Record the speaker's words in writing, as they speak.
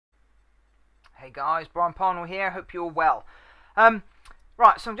Hey guys, Brian Parnell here. Hope you're well. Right,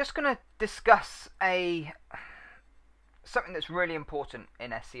 so I'm just going to discuss something that's really important in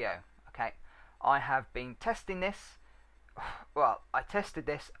SEO. Okay, I have been testing this. Well, I tested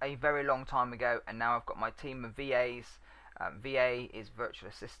this a very long time ago, and now I've got my team of VAs. VA is virtual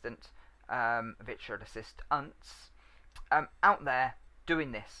assistant, virtual assistants out there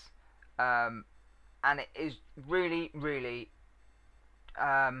doing this, and it is really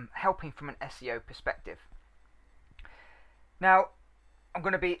helping from an SEO perspective. Now, I'm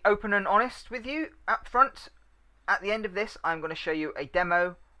going to be open and honest with you up front. At the end of this, I'm going to show you a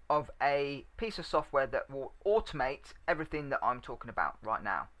demo of a piece of software that will automate everything that I'm talking about right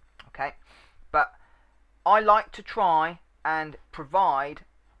now. Okay, but I like to try and provide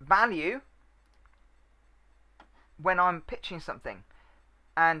value when I'm pitching something,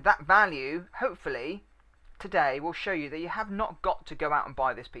 and that value, hopefully, today will show you that you have not got to go out and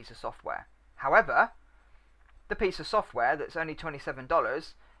buy this piece of software. However, the piece of software that's only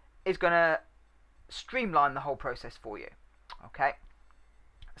 $27 is going to streamline the whole process for you. Okay,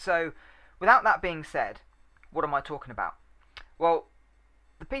 so without that being said, what am I talking about? Well,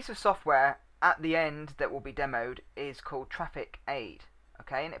 the piece of software at the end that will be demoed is called TrafficAid.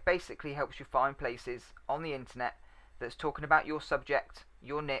 Okay, and it basically helps you find places on the internet that's talking about your subject,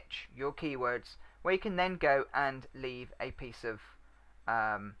 your niche, your keywords, where you can then go and leave a piece of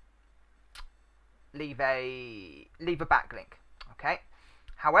leave a backlink. Okay,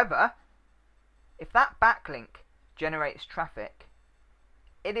 however, if that backlink generates traffic,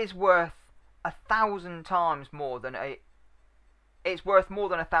 it is worth 1,000 times more than it's worth more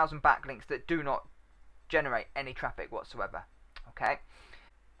than 1,000 backlinks that do not generate any traffic whatsoever. Okay,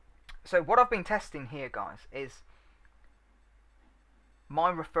 so what I've been testing here, guys, is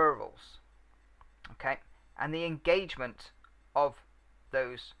my referrals. Okay, and the engagement of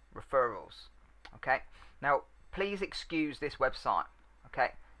those referrals. Okay, now please excuse this website.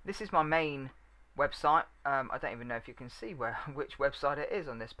 Okay, this is my main website. I don't even know if you can see which website it is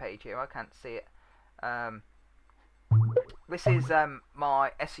on this page here. I can't see it. This is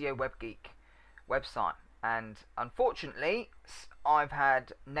my SEO WebGeek website, and unfortunately I've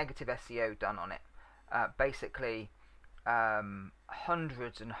had negative SEO done on it. Basically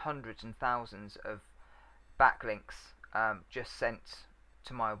hundreds and thousands of backlinks just sent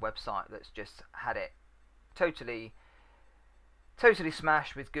to my website that's just had it totally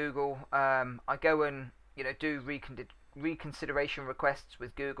smashed with Google. I go and do reconsideration requests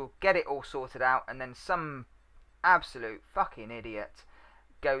with Google, get it all sorted out, and then some absolute fucking idiot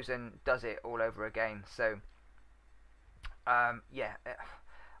goes and does it all over again. So yeah,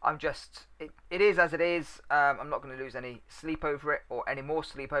 it is as it is. I'm not going to lose any sleep over it, or any more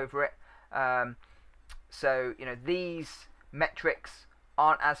sleep over it. So these metrics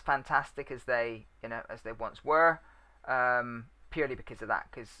aren't as fantastic as they once were, purely because of that,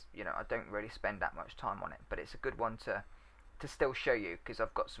 because I don't really spend that much time on it, but it's a good one to still show you, because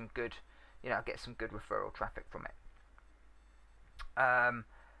I've got some good, I get some good referral traffic from it.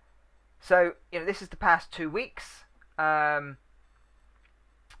 So this is the past 2 weeks, or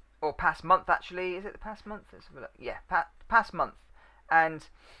past month actually. Is it the past month? Let's have a look. Yeah, past month, and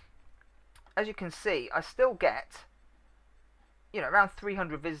as you can see, I still get around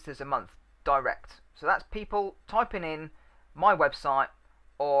 300 visitors a month direct. So that's people typing in my website,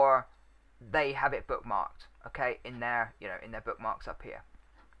 or they have it bookmarked, okay, in their in their bookmarks up here,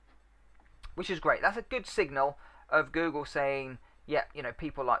 which is great. That's a good signal of Google saying, yeah,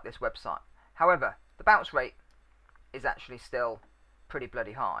 people like this website. However, the bounce rate is actually still pretty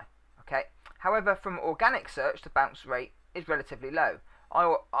bloody high. Okay, however, from organic search, the bounce rate is relatively low.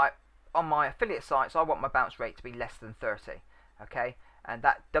 On my affiliate sites, I want my bounce rate to be less than 30. Okay, and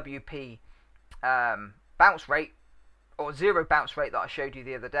that WP bounce rate, or zero bounce rate, that I showed you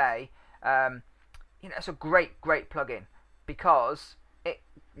the other day, it's a great plugin, because it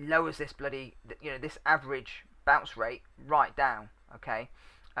lowers this bloody this average bounce rate right down. Okay,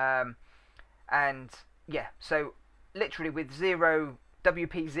 and yeah, so literally with zero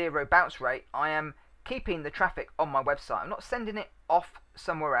WP zero bounce rate, I am keeping the traffic on my website. I'm not sending it off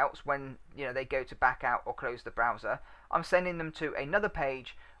somewhere else when they go to back out or close the browser. I'm sending them to another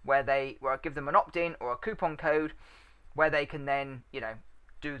page where I give them an opt-in or a coupon code, where they can then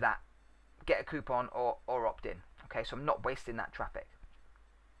do that, get a coupon or opt in. Okay, so I'm not wasting that traffic.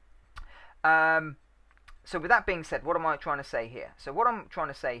 So with that being said, what am I trying to say here? So what I'm trying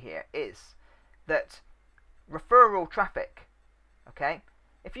to say here is that referral traffic, okay,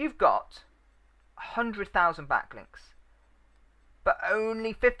 if you've got 100,000 backlinks, but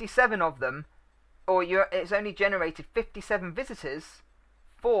only 57 of them, or it's only generated 57 visitors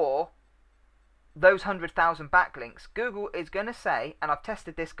for those 100,000 backlinks, Google is going to say, and I've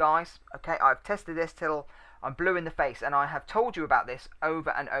tested this, guys, okay, I've tested this till I'm blue in the face, and I have told you about this over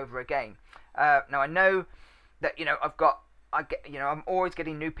and over again. Now I know that, you know, I'm always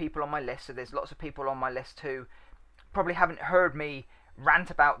getting new people on my list, so there's lots of people on my list who probably haven't heard me rant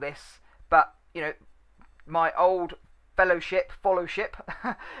about this, but, you know, my old followship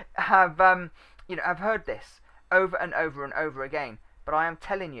have, you know, I've heard this over and over and over again. But I am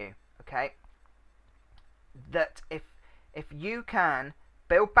telling you, okay, that if you can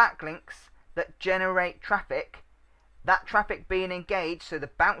build backlinks that generate traffic, that traffic being engaged, so the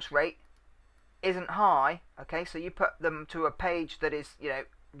bounce rate isn't high, okay, so you put them to a page that is, you know,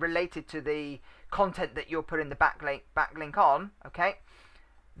 related to the content that you're putting the backlink on, okay,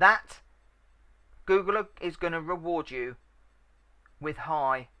 that Google is going to reward you with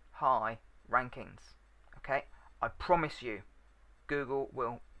high rankings, okay. I promise you, Google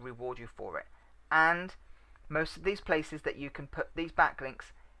will reward you for it. And most of these places that you can put these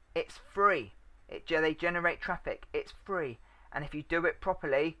backlinks, it's free. They generate traffic, it's free. And if you do it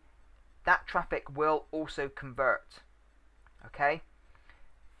properly, that traffic will also convert. Okay?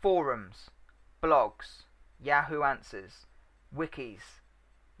 Forums, blogs, Yahoo Answers, wikis,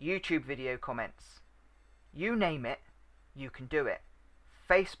 YouTube video comments, you name it, you can do it.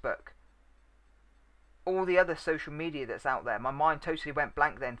 Facebook, all the other social media that's out there. My mind totally went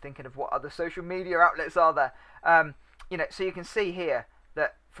blank then, thinking of what other social media outlets are there. You know, so you can see here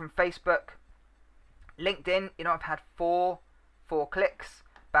that from Facebook, LinkedIn, you know, I've had four clicks,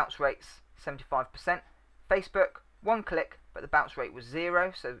 bounce rates 75%. Facebook, 1 click, but the bounce rate was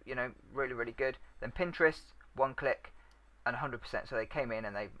 0, so, you know, really good. Then Pinterest, 1 click and 100%, so they came in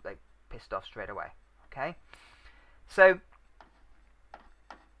and they pissed off straight away. Okay, so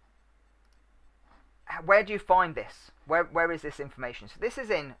where do you find this? Where is this information? So this is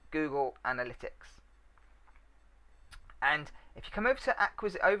in Google Analytics. And if you come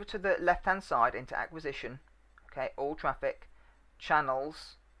over to the left hand side into acquisition, okay, all traffic,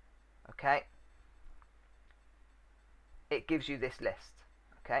 channels, okay, it gives you this list.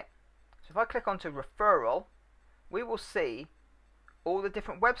 Okay, so if I click onto referral, we will see all the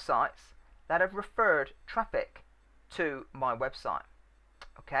different websites that have referred traffic to my website.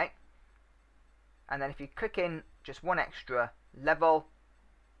 Okay, and then if you click in just one extra level,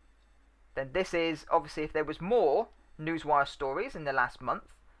 then this is obviously if there was more Newswire stories in the last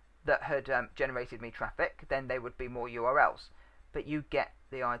month that had generated me traffic, then there would be more URLs. But you get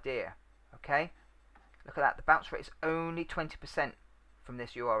the idea. Okay, look at that, the bounce rate is only 20% from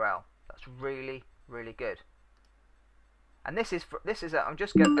this URL. That's really good. And this is I'm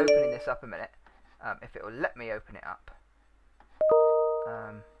just opening this up a minute, if it will let me open it up.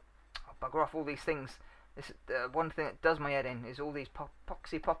 I'll bugger off all these things. This is one thing that does my head in, is all these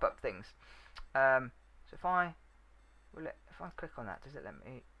poxy pop-up things. So if I click on that, does it let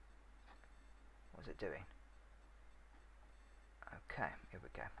me? What's it doing? Okay, here we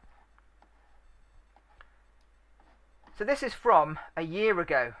go. So this is from a year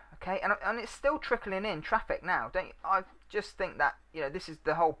ago, okay, and it's still trickling in traffic now. Don't you? I just think that, you know, this is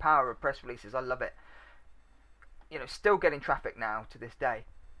the whole power of press releases. I love it. You know, still getting traffic now to this day.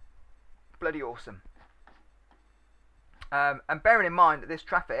 Bloody awesome. And bearing in mind that this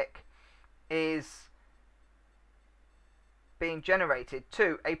traffic is being generated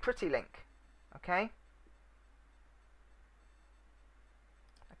to a pretty link. Okay,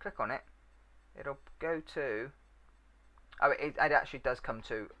 I click on it, it'll go to, oh, it actually does come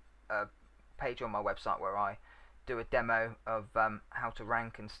to a page on my website where I do a demo of how to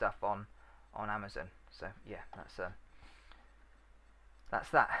rank and stuff on Amazon. So yeah, that's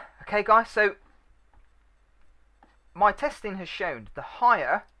that. Okay guys, so my testing has shown the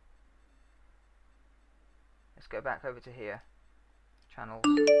higher, let's go back over to here, channels,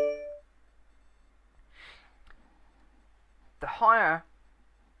 the higher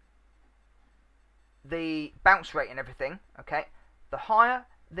the bounce rate and everything, okay, the higher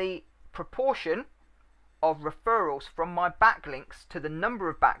the proportion of referrals from my backlinks to the number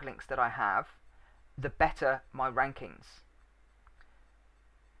of backlinks that I have, the better my rankings.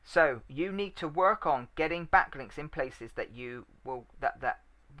 So you need to work on getting backlinks in places that you will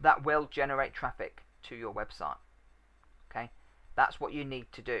that will generate traffic to your website. Okay, that's what you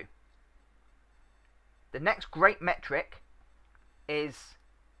need to do. The next great metric is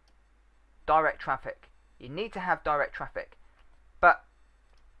direct traffic. You need to have direct traffic, but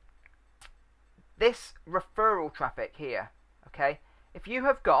this referral traffic here, okay, if you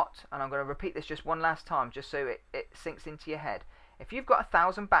have got, and I'm going to repeat this just one last time just so it sinks into your head, if you've got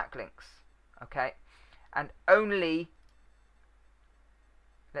 1,000 backlinks, okay, and only,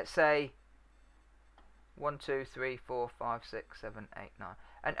 let's say, 1, 2, 3, 4, 5, 6, 7, 8, 9.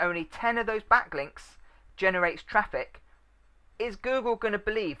 And only 10 of those backlinks generates traffic. Is Google going to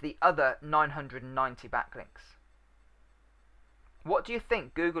believe the other 990 backlinks? What do you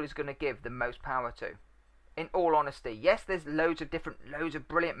think Google is going to give the most power to? In all honesty, yes, there's loads of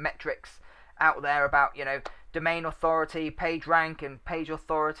brilliant metrics out there about, you know, domain authority, page rank, and page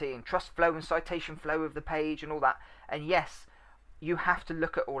authority, and trust flow and citation flow of the page, and all that. And yes, you have to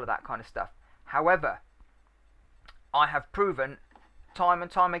look at all of that kind of stuff. However, I have proven time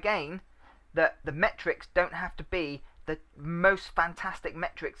and time again that the metrics don't have to be the most fantastic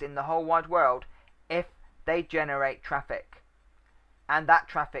metrics in the whole wide world if they generate traffic, and that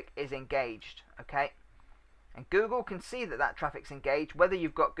traffic is engaged. Okay, and Google can see that that traffic's engaged whether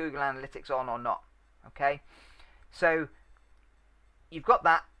you've got Google Analytics on or not. Okay, so you've got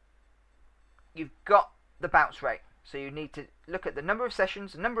that, you've got the bounce rate, so you need to look at the number of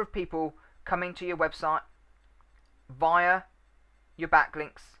sessions, the number of people coming to your website via your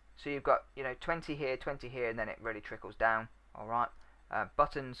backlinks. So you've got, you know, 20 here, 20 here, and then it really trickles down. All right,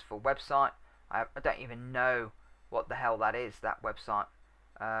 buttons for website. I don't even know what the hell that is, that website.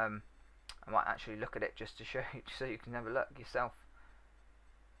 I might actually look at it just to show you, so you can have a look yourself.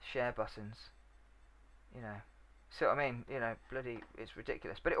 Share buttons, you know. See what I mean? You know, bloody, it's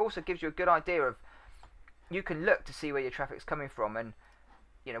ridiculous. But it also gives you a good idea of, you can look to see where your traffic's coming from, and,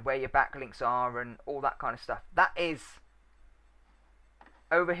 you know, where your backlinks are, and all that kind of stuff. That is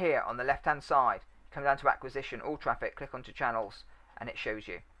over here on the left hand side. Come down to acquisition, all traffic, click onto channels, and it shows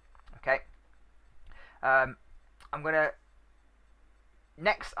you. Okay. I'm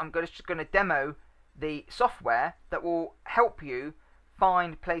just gonna demo the software that will help you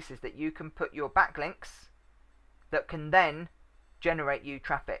find places that you can put your backlinks that can then generate you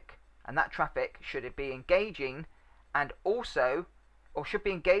traffic. And that traffic should be engaging, and also, or should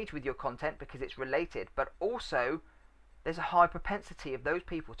be engaged with your content because it's related, but also there's a high propensity of those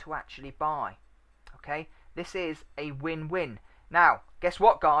people to actually buy. Okay, this is a win-win. Now, guess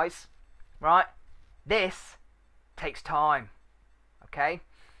what, guys? Right, this takes time. Okay,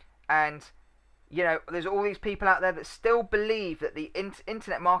 and you know, there's all these people out there that still believe that the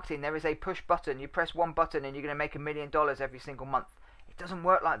internet marketing, there is a push button. You press one button and you're going to make $1 million every single month. It doesn't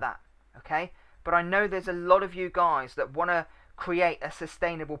work like that. Okay, but I know there's a lot of you guys that want to create a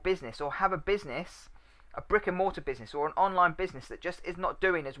sustainable business, or have a business, a brick and mortar business, or an online business that just is not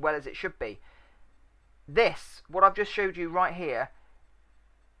doing as well as it should be. This, what I've just showed you right here,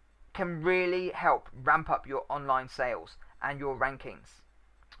 can really help ramp up your online sales and your rankings.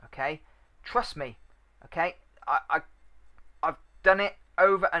 Okay, trust me. Okay, I've done it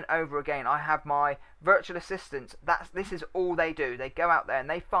over and over again. I have my virtual assistants. This is all they do. They go out there and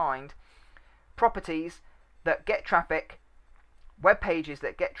they find properties that get traffic, web pages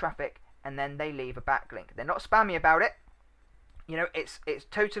that get traffic, and then they leave a backlink. They're not spammy about it. You know, it's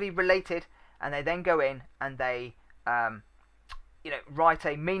totally related, and they then go in and they you know, write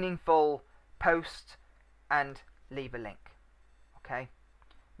a meaningful post and leave a link. Okay,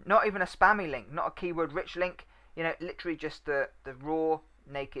 not even a spammy link, not a keyword rich link, you know, literally just the raw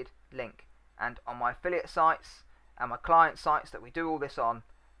naked link. And on my affiliate sites and my client sites that we do all this on,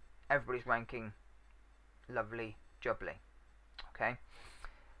 everybody's ranking lovely jubbly. Okay,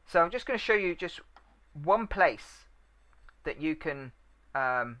 so I'm just going to show you just one place that you can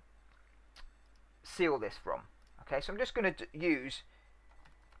see all this from. Okay, so I'm just going to use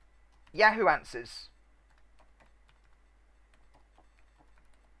Yahoo Answers.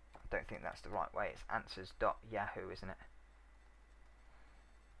 I don't think that's the right way. It's answers.yahoo, isn't it?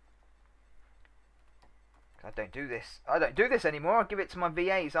 I don't do this. I don't do this anymore. I give it to my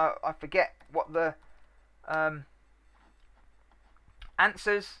VAs. I forget what the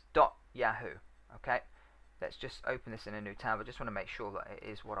answers.yahoo. Okay, let's just open this in a new tab. I just want to make sure that it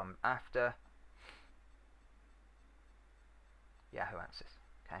is what I'm after. Yahoo Answers.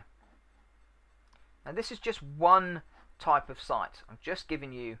 Okay. Now this is just one type of site. I'm just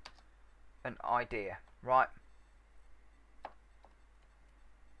giving you an idea, right?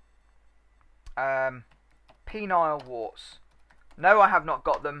 Penile warts. No, I have not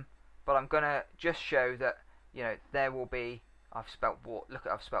got them, but I'm gonna just show that, you know, there will be. I've spelt wart. Look,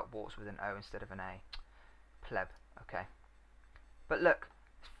 I've spelt warts with an O instead of an A. Pleb. Okay. But look,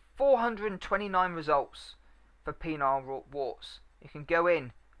 429 results for penile warts. You can go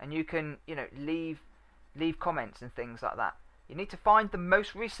in and you can, you know, leave comments and things like that. You need to find the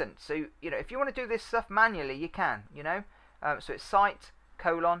most recent. So, you know, if you want to do this stuff manually, you can, you know. So it's site :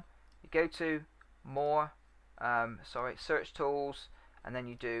 you go to more, search tools, and then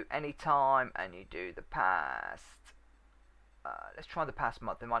you do anytime, and you do the past. Let's try the past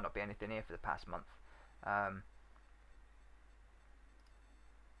month. There might not be anything here for the past month. Oh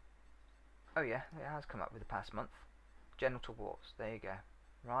yeah, it has come up with the past month. Genital warts. There you go.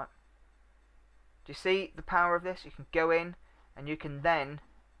 Right. Do you see the power of this? You can go in and you can then,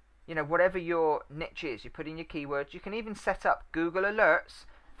 you know, whatever your niche is, you put in your keywords. You can even set up Google alerts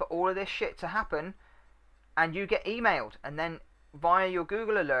for all of this shit to happen, and you get emailed, and then via your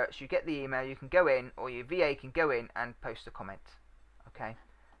Google alerts you get the email. You can go in, or your VA can go in and post a comment. Okay.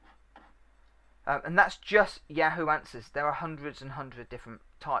 And that's just Yahoo Answers. There are hundreds and hundreds of different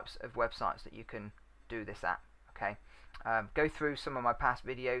types of websites that you can do this at. Okay. Go through some of my past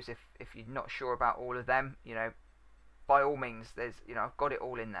videos if you're not sure about all of them. You know, by all means, there's, you know, I've got it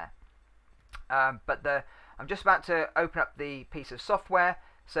all in there. But I'm just about to open up the piece of software.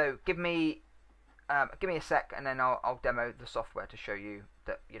 So give me a sec, and then I'll demo the software to show you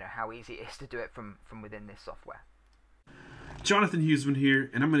that, you know, how easy it is to do it from within this software. Jonathan Huseman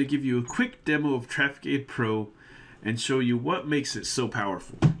here, and I'm going to give you a quick demo of TrafficAid Pro and show you what makes it so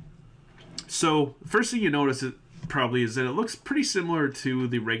powerful. So, first thing you notice probably is that it looks pretty similar to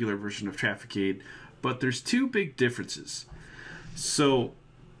the regular version of TrafficAid, but there's two big differences. So,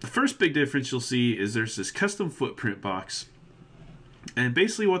 the first big difference you'll see is there's this custom footprint box, and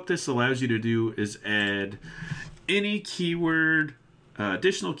basically what this allows you to do is add any keyword,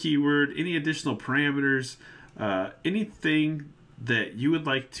 additional keyword, any additional parameters, anything that you would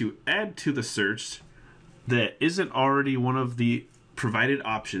like to add to the search that isn't already one of the provided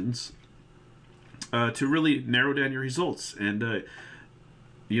options, to really narrow down your results and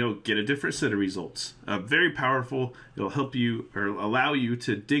you know, get a different set of results. Very powerful. It'll help you, or allow you,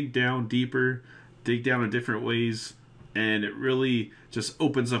 to dig down deeper, dig down in different ways, and it really just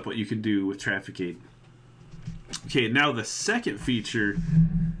opens up what you can do with TrafficAid. Okay, now the second feature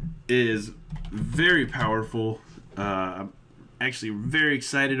is very powerful. I'm actually very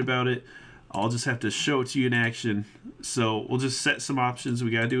excited about it. I'll just have to show it to you in action. So we'll just set some options.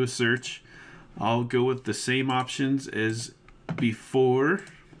 We gotta do a search. I'll go with the same options as before.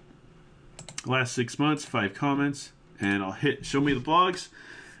 Last 6 months, 5 comments, and I'll hit show me the blogs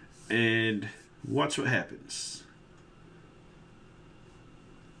and watch what happens.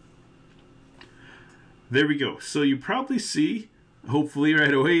 There we go. So you probably see, hopefully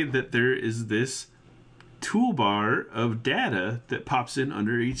right away, that there is this toolbar of data that pops in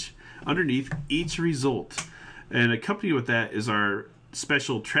underneath each result. And accompanied with that is our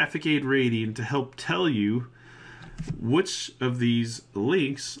special TrafficAid rating to help tell you which of these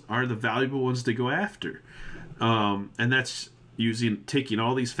links are the valuable ones to go after. And that's taking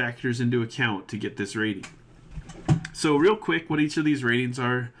all these factors into account to get this rating. So real quick, what each of these ratings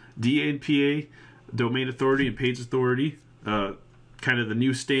are: DA and PA, domain authority and page authority, kind of the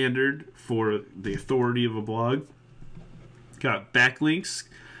new standard for the authority of a blog. Got backlinks,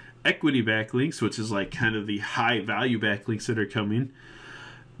 equity backlinks, which is like kind of the high value backlinks that are coming.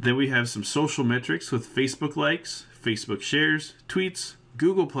 Then we have some social metrics with Facebook likes, Facebook shares, tweets,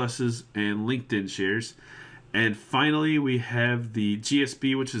 Google Pluses, and LinkedIn shares. And finally, we have the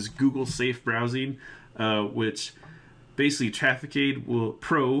GSB, which is Google Safe Browsing, which basically TrafficAid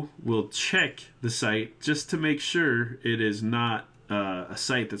Pro will check the site just to make sure it is not a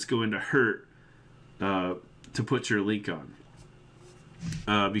site that's going to hurt to put your link on.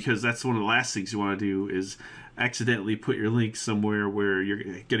 Because that's one of the last things you want to do, is accidentally put your link somewhere where you're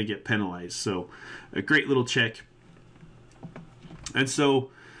going to get penalized. So a great little check. And so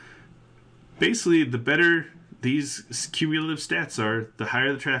basically, the better these cumulative stats are, the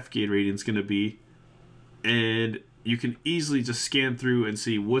higher the TrafficAid rating is going to be. And you can easily just scan through and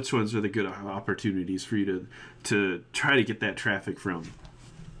see which ones are the good opportunities for you to try to get that traffic from.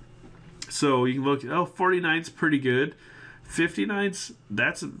 So you can look, oh, 49's pretty good. 59's,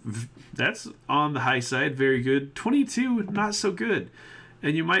 that's on the high side, very good. 22, not so good.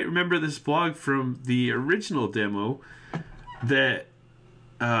 And you might remember this blog from the original demo that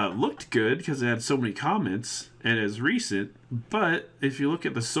looked good because it had so many comments and is recent. But if you look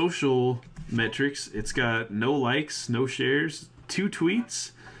at the social metrics, it's got no likes, no shares, 2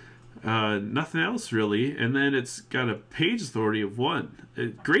 tweets, nothing else really, and then it's got a page authority of 1. A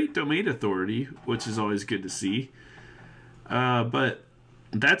great domain authority, which is always good to see. But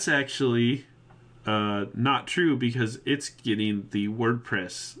that's actually not true, because it's getting the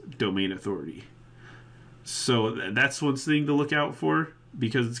WordPress domain authority. So that's one thing to look out for,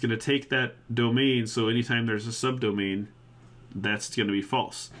 because it's going to take that domain, so anytime there's a subdomain, that's going to be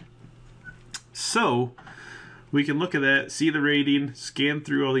false. So we can look at that, see the rating, scan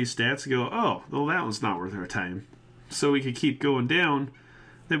through all these stats, and go, oh, well, that one's not worth our time. So we can keep going down.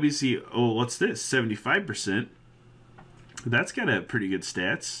 Then we see, oh, what's this? 75%. That's got to have pretty good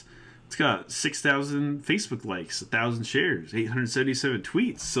stats. It's got 6,000 Facebook likes, 1,000 shares, 877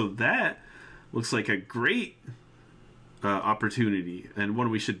 tweets. So that looks like a great opportunity, and one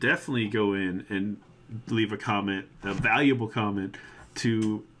we should definitely go in and leave a comment, a valuable comment,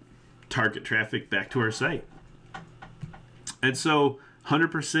 to target traffic back to our site. And so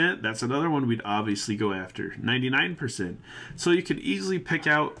 100%, that's another one we'd obviously go after. 99%. So you could easily pick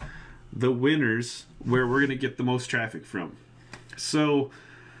out the winners where we're going to get the most traffic from. So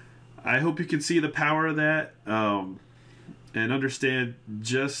I hope you can see the power of that and understand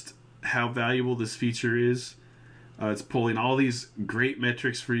just how valuable this feature is. It's pulling all these great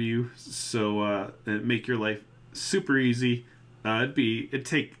metrics for you, so it make your life super easy. It'd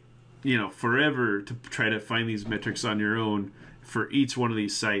take forever to try to find these metrics on your own for each one of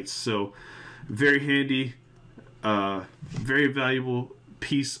these sites. So very handy, very valuable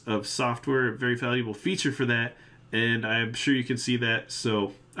piece of software, very valuable feature for that, and I'm sure you can see that.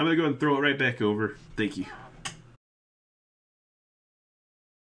 So I'm gonna go ahead and throw it right back over. Thank you.